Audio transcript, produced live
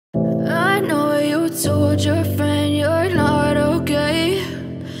told your friend you're not okay?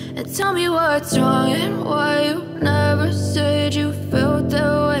 And tell me what's wrong and why you never said you felt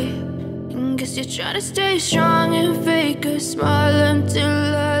that way. And guess you're trying to stay strong and fake a smile until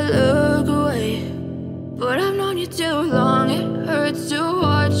I look away. But I've known you too long, it hurts to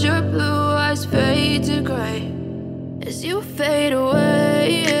watch your blue eyes fade to gray as you fade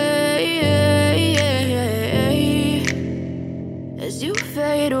away, as you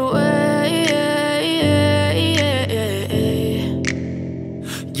fade away.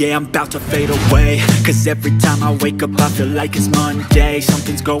 Yeah, I'm about to fade away, cause every time I wake up I feel like it's Monday.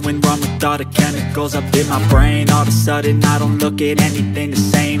 Something's going wrong with all the chemicals up in my brain. All of a sudden I don't look at anything the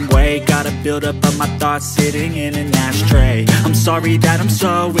same way. Got a buildup of my thoughts sitting in an ashtray. I'm sorry that I'm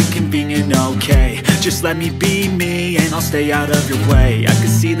so inconvenient, okay? Just let me be me and I'll stay out of your way. I can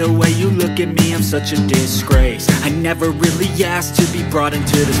see the way you look at me, I'm such a disgrace. I never really asked to be brought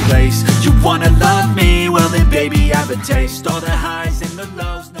into this place. You wanna love me? Well then baby, I have a taste. All the highs and the lows,